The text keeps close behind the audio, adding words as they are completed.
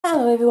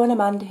Hello everyone,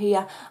 Amanda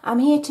here. I'm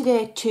here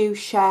today to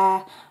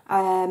share,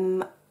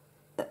 to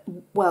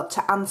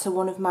answer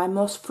one of my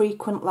most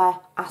frequently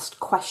asked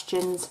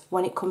questions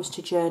when it comes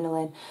to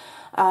journaling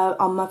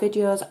on my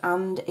videos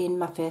and in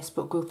my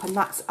Facebook group, and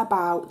that's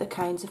about the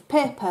kinds of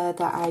paper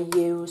that I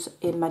use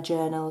in my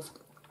journals.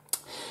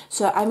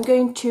 So I'm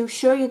going to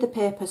show you the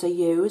papers I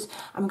use.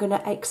 I'm going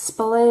to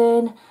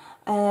explain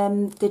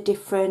the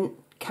different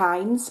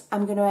kinds.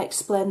 I'm going to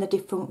explain the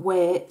different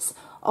weights.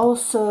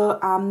 Also,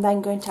 I'm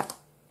then going to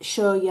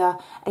show you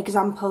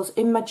examples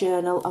in my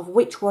journal of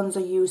which ones are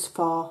used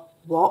for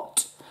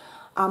what.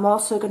 I'm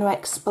also going to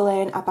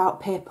explain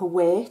about paper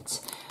weight.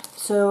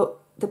 So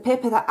the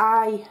paper that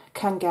I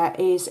can get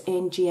is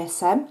in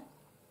GSM.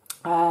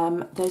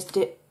 There's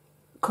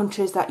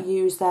countries that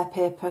use their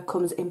paper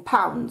comes in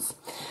pounds,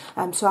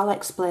 so I'll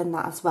explain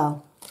that as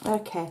well.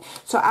 Okay,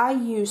 so I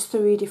use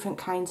 3 different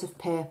kinds of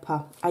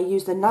paper. I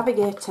use the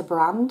Navigator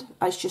brand.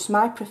 It's just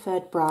my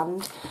preferred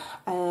brand.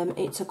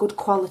 It's a good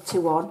quality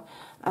one.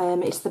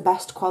 It's the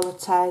best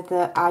quality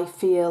that I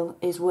feel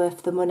is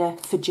worth the money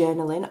for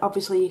journaling.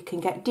 Obviously you can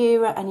get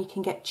dearer and you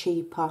can get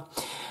cheaper.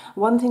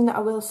 One thing that I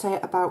will say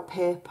about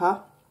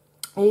paper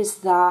is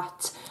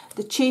that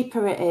the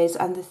cheaper it is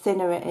and the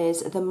thinner it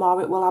is, the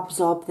more it will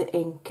absorb the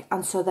ink,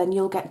 and so then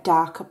you'll get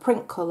darker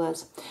print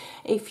colours.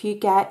 If you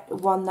get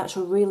one that's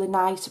a really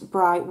nice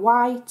bright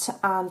white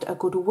and a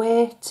good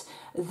weight,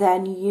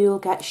 then you'll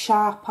get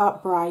sharper,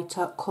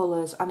 brighter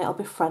colours and it'll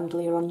be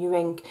friendlier on your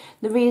ink.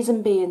 The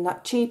reason being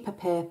that cheaper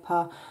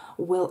paper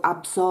will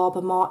absorb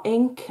more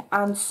ink,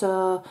 and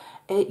so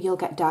you'll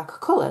get darker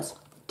colours.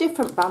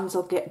 Different brands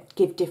will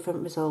give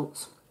different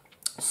results.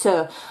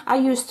 So I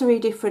use 3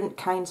 different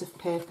kinds of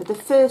paper. The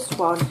first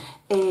one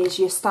is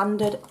your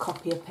standard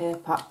copy of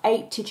paper,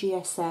 80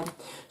 GSM.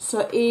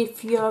 So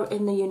if you're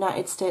in the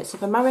United States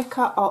of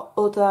America or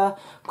other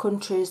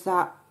countries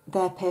that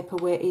their paper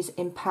weight is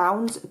in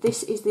pounds,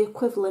 this is the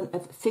equivalent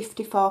of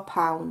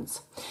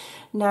 £54.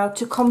 Now,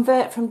 to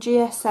convert from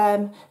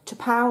GSM to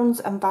pounds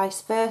and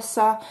vice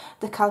versa,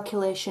 the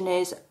calculation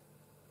is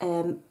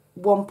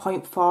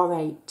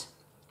 1.48.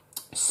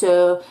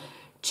 So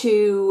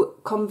to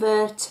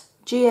convert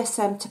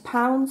GSM to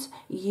pounds,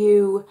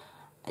 you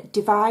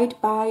divide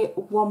by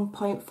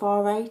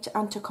 1.48,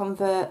 and to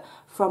convert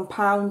from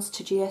pounds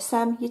to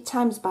GSM, you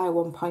times by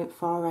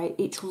 1.48.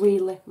 It's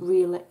really,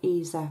 really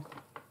easy.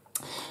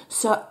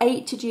 So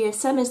 80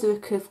 GSM is the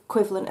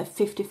equivalent of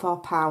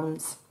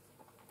 £54.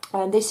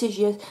 And this is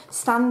your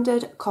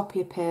standard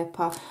copy of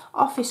paper,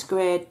 office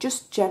grade,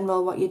 just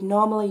general, what you'd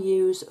normally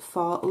use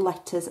for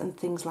letters and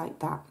things like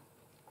that.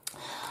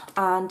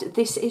 And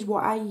this is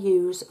what I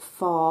use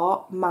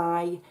for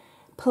my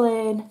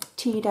plain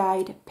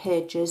tea-dyed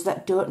pages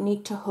that don't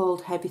need to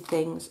hold heavy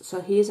things.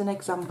 So here's an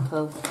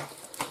example.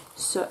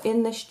 So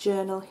in this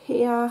journal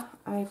here,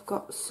 I've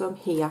got some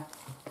here.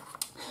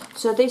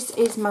 So this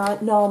is my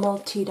normal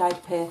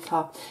tea-dyed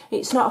paper.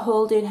 It's not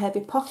holding heavy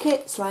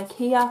pockets like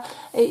here.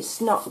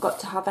 It's not got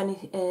to have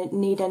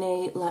need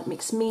any like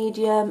mixed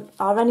medium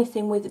or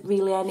anything with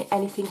really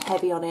anything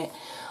heavy on it.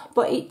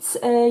 But it's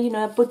you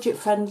know, a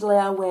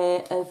budget-friendlier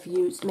way of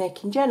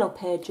making journal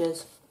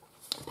pages.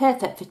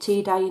 Perfect for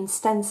tea dyeing,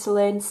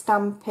 stenciling,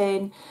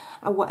 stamping,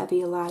 or whatever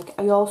you like.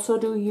 I also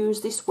do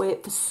use this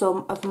weight for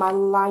some of my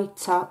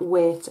lighter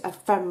weight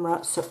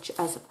ephemera, such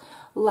as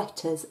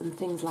letters and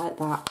things like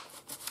that.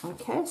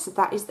 Okay, so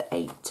that is the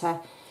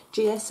 80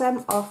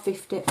 GSM or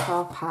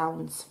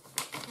 £54.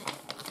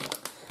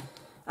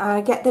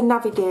 I get the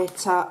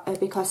Navigator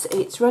because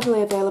it's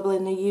readily available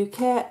in the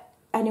UK.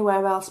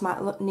 Anywhere else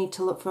might need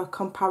to look for a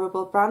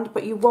comparable brand,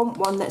 but you want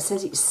one that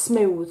says it's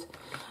smooth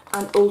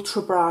and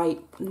ultra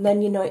bright, and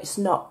then you know it's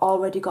not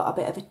already got a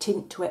bit of a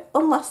tint to it,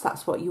 unless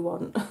that's what you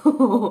want.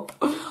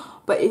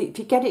 But if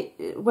you get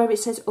it where it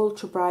says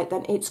ultra bright,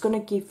 then it's going to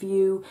give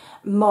you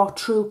more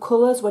true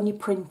colours when you're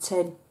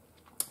printing.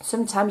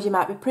 Sometimes you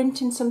might be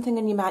printing something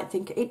and you might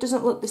think it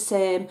doesn't look the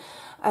same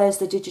as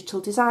the digital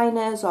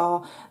designers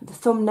or the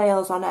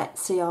thumbnails on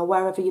Etsy or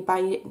wherever you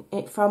buy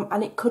it from,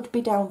 and it could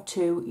be down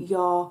to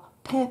your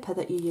paper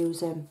that you're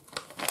using.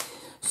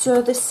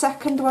 So the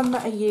second one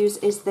that I use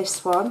is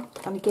this one,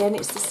 and again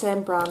it's the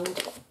same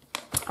brand,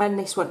 and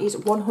this one is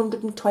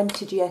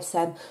 120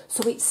 GSM,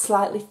 so it's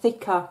slightly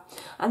thicker,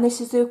 and this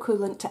is the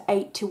equivalent to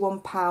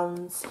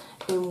 £81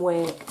 in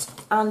weight.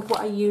 And what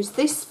I use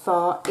this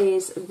for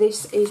is,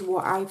 this is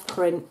what I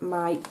print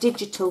my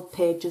digital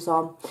pages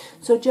on,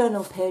 so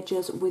journal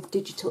pages with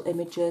digital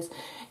images.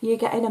 You're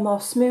getting a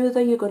more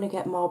smoother, you're going to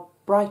get more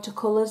brighter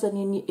colours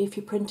than if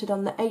you printed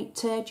on the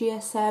 80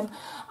 GSM,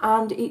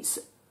 and it's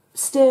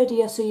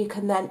sturdier, so you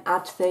can then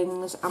add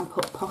things and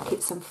put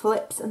pockets and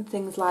flips and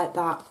things like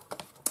that.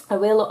 I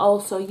will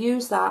also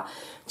use that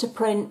to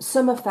print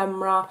some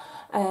ephemera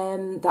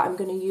that I'm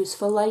going to use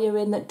for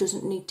layering that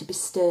doesn't need to be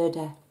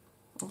sturdy.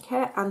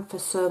 Okay, and for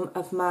some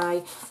of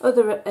my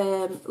other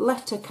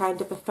letter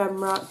kind of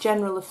ephemera,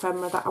 general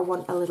ephemera that I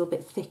want a little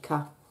bit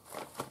thicker.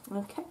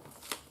 Okay.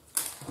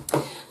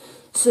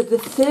 So the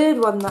third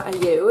one that I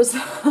use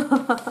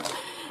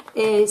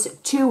is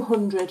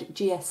 200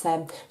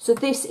 GSM. So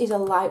this is a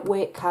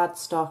lightweight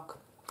cardstock.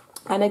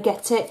 And I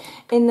get it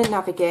in the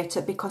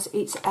Navigator because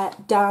it's a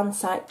darn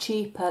sight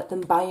cheaper than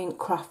buying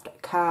craft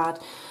card.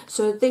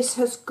 So this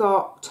has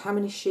got, how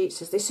many sheets?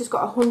 This has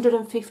got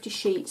 150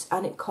 sheets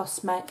and it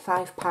costs me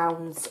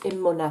 £5 in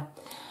money,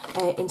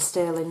 in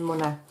sterling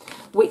money,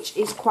 which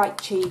is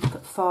quite cheap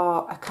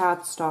for a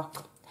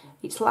cardstock.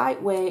 It's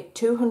lightweight,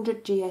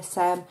 200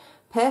 GSM,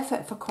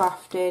 perfect for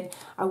crafting.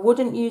 I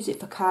wouldn't use it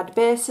for card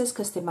bases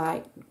because they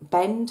might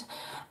bend,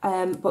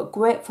 but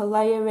great for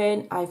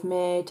layering. I've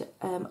made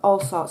all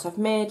sorts. I've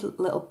made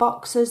little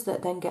boxes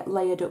that then get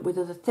layered up with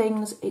other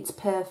things. It's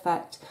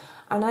perfect.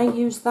 And I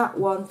use that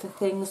one for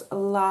things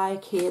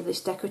like here,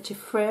 this decorative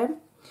frame.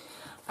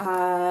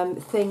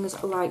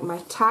 Things like my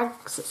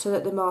tags so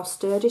that they're more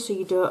sturdy, so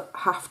you don't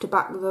have to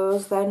back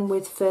those then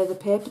with further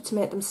paper to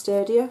make them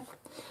sturdier.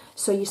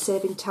 So you're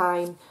saving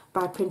time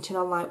by printing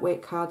on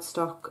lightweight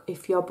cardstock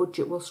if your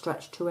budget will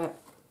stretch to it.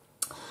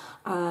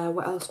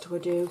 What else do I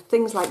do?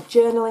 Things like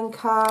journaling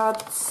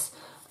cards,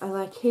 I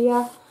like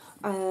here,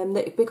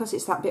 because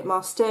it's that bit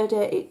more sturdy,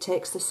 it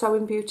takes the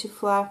sewing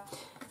beautifully.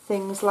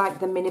 Things like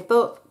the mini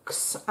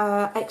books,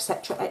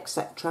 etc,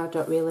 etc. I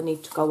don't really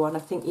need to go on, I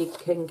think you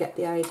can get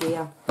the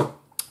idea.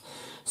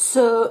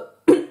 So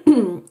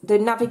the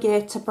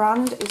Navigator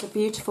brand is a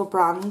beautiful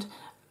brand.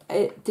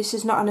 This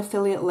is not an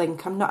affiliate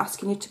link. I'm not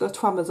asking you to go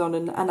to Amazon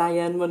and I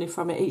earn money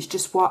from it. It's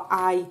just what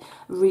I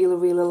really,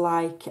 really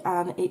like,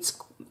 and it's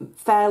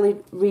fairly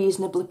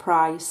reasonably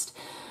priced.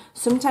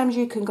 Sometimes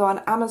you can go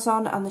on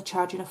Amazon and they're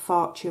charging a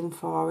fortune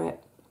for it.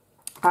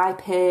 I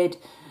paid,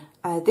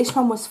 this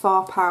one was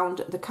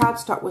 £4, the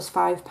cardstock was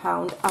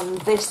 £5,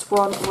 and this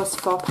one was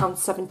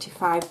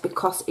 £4.75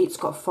 because it's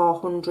got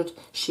 400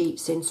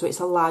 sheets in, so it's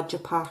a larger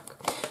pack.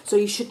 So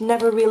you should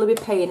never really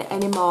be paying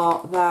any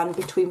more than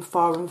between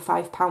 £4 and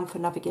 £5 for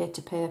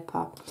Navigator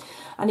paper.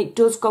 And it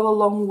does go a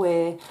long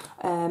way,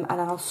 and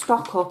I'll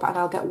stock up and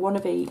I'll get one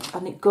of each,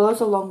 and it goes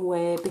a long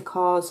way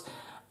because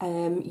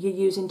you're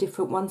using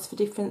different ones for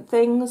different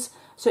things.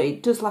 So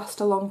it does last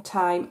a long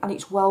time, and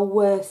it's well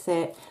worth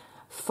it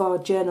for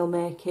journal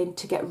making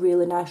to get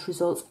really nice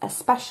results,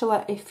 especially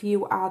if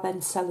you are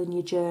then selling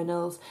your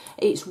journals.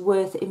 It's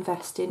worth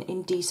investing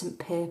in decent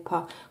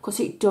paper because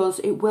it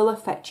will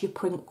affect your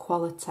print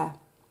quality.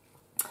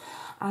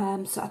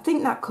 So I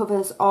think that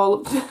covers all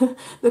of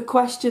the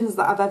questions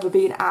that I've ever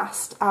been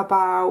asked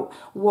about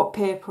what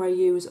paper I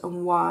use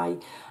and why.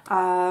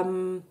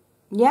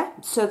 Yeah,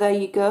 so there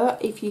you go.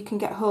 If you can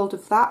get hold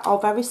of that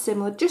or very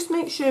similar, just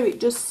make sure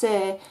it does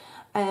say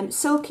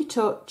Silky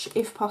Touch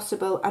if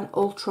possible and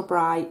Ultra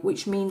Bright,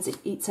 which means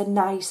it's a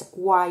nice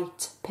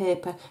white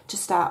paper to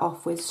start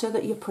off with so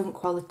that your print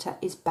quality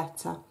is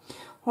better.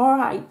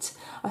 Alright,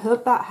 I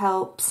hope that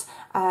helps.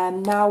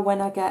 Now when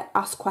I get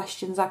asked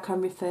questions I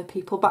can refer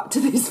people back to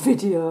this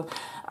video,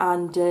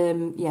 and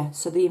yeah,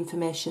 so the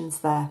information's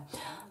there.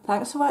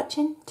 Thanks for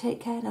watching, take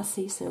care and I'll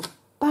see you soon.